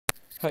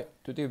Hi,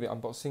 today we'll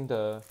be unboxing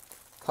the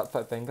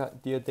Cardfight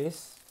Vanguard Dear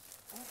Days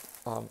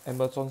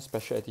Amazon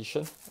Special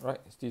Edition. Right,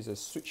 this is a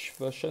Switch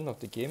version of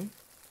the game.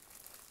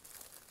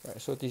 Right,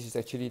 so this is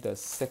actually the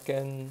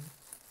second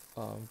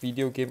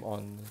video game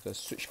on the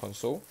Switch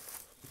console.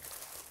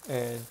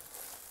 And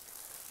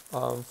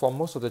for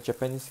most of the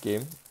Japanese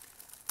game,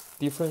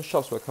 different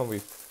shops will come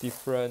with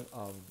different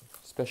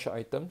special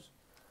items.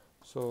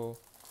 So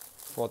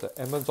for the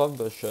Amazon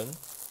version,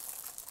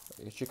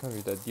 it actually comes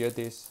with the Dear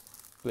Days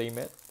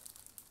playmat.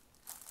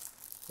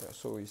 Yeah,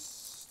 so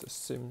it's the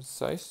same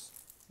size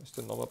as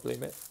the normal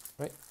playmat,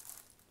 right?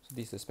 So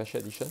this is the special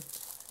edition.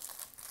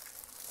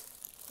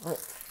 Alright,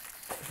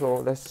 so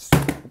let's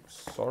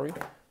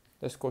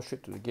go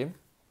straight to the game.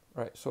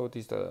 Right, so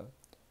this is the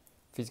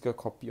physical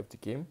copy of the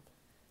game.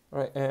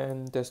 Right,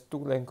 and there's two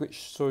languages,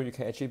 so you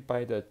can actually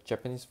buy the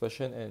Japanese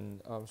version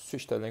and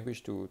switch the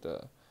language to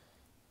the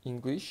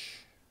English.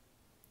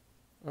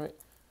 Alright.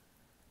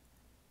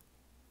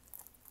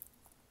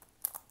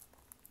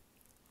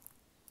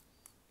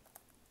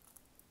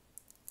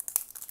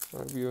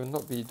 We will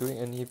not be doing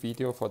any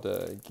video for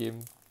the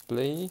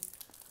gameplay,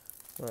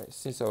 right?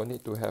 Since I will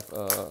need to have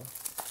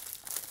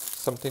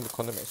something to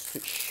connect my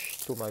Switch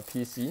to my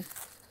PC.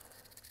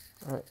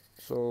 Alright,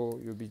 so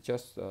it will be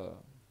just a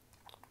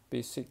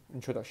basic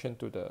introduction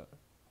to the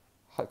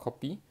hard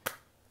copy.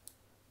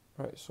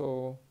 Right,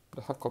 so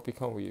the hard copy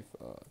comes with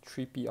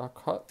 3 PR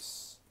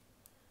cards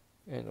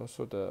and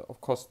also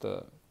of course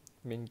the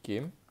main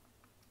game.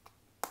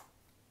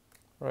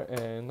 Right,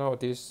 and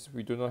nowadays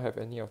we do not have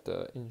any of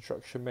the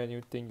instruction menu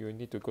thing. You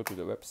need to go to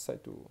the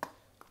website to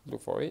look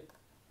for it.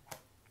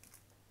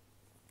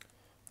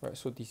 Right,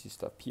 so this is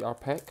the PR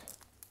pack.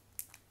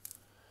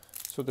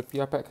 So the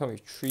PR pack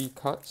comes with 3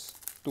 cards,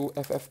 2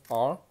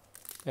 FFR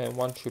and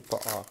 1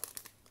 triple R.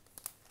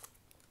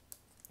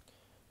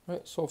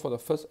 Right, so for the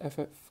first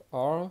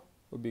FFR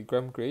will be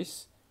Graham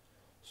Grace.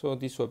 So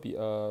this will be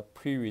a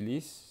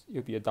pre-release. It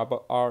will be a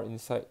double R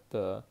inside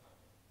the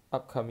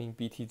upcoming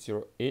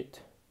BT08.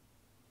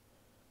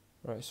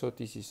 Right, so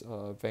this is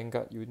a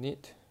Vanguard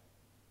unit.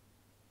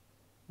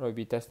 I'll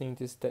be testing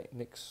this deck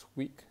next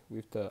week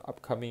with the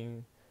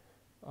upcoming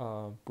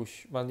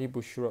monthly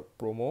Bushiroad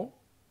promo.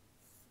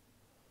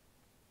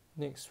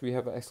 Next, we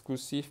have an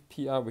exclusive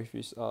PR which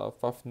is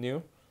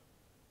Fafnir.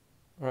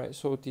 Alright,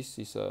 so this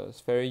is a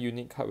very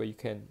unique card where you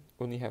can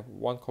only have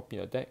 1 copy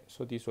in a deck.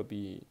 So this will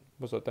be,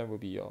 most of the time will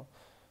be your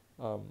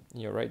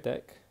in your right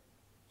deck.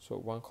 So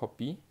 1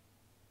 copy.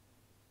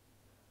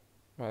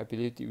 Right, I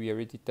believe we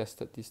already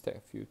tested this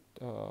deck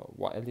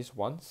at least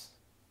once.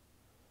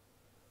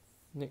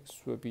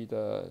 Next will be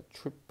the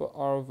triple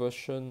R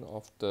version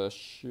of the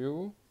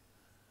shield.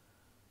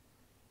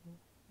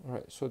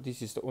 Alright, so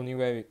this is the only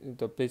way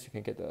the place you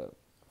can get the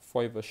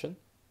foil version.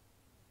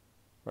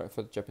 Right,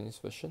 for the Japanese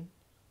version.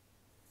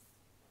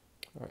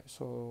 Alright,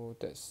 so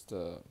that's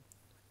the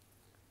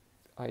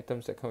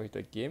items that come with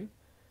the game.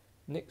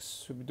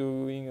 Next, we'll be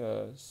doing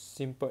a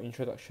simple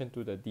introduction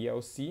to the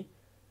DLC.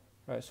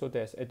 Right, so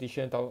there's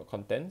additional download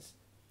contents.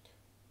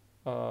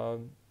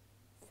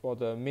 For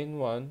the main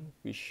one,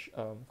 which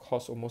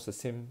costs almost the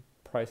same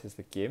price as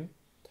the game,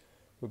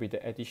 will be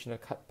the additional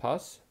card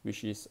pass,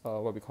 which is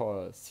what we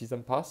call a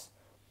season pass.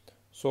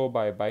 So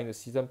by buying the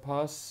season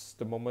pass,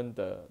 the moment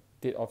the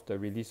date of the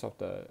release of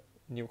the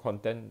new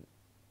content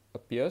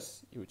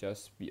appears, it will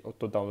just be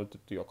auto downloaded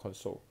to your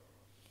console.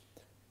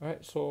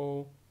 Alright,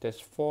 so there's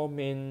 4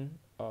 main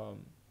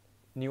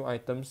new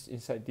items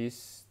inside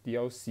this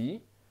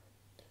DLC.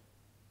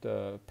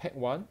 The pack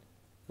 1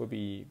 will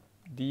be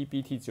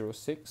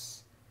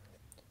DBT06,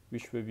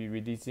 which will be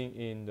releasing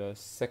in the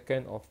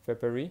 2nd of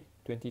February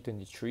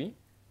 2023.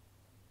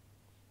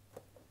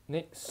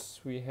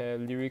 Next, we have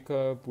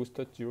Lyrical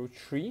Booster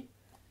 03,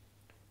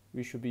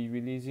 which will be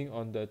releasing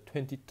on the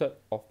 23rd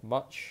of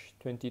March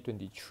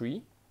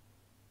 2023.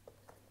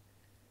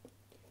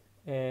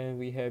 And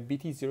we have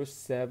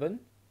BT07,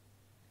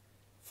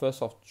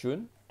 1st of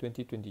June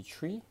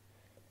 2023.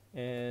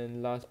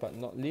 And last but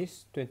not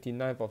least,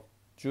 29th of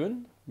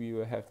June, we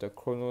will have the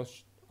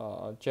Chronos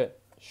Jet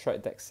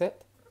Strike deck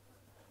set.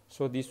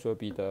 So this will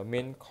be the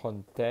main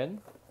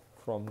content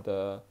from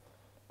the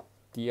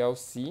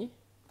DLC.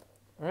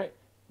 Alright,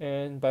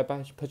 and by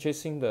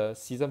purchasing the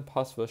season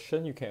pass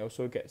version, you can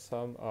also get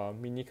some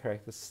mini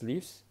character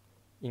sleeves,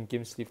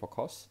 in-game sleeve of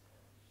course.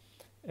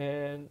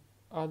 And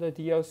other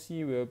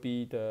DLC will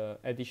be the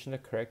additional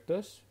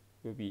characters,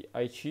 will be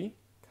Aichi,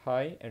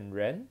 Kai and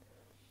Ren,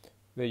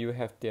 where you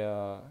have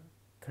their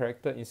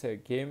character inside the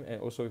game and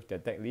also with their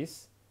deck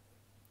list.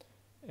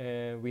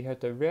 And we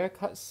have the rare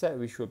card set,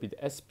 which will be the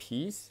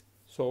SPs.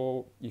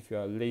 So if you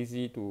are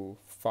lazy to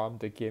farm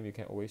the game, you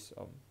can always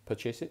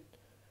purchase it.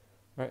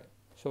 Right,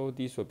 so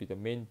this will be the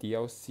main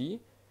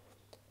DLC.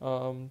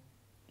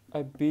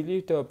 I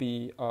believe there will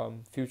be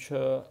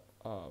future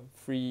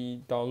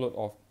free download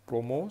of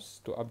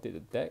promos to update the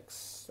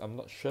decks. I'm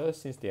not sure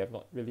since they have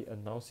not really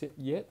announced it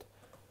yet.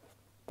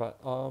 But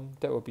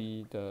that will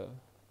be the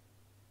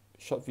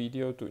short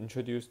video to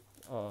introduce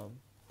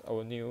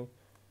our new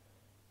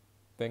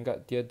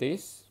Vanguard Dear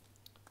Days,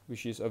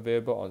 which is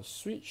available on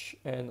Switch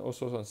and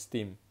also on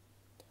Steam.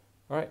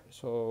 Alright,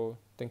 so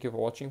thank you for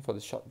watching for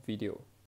the short video.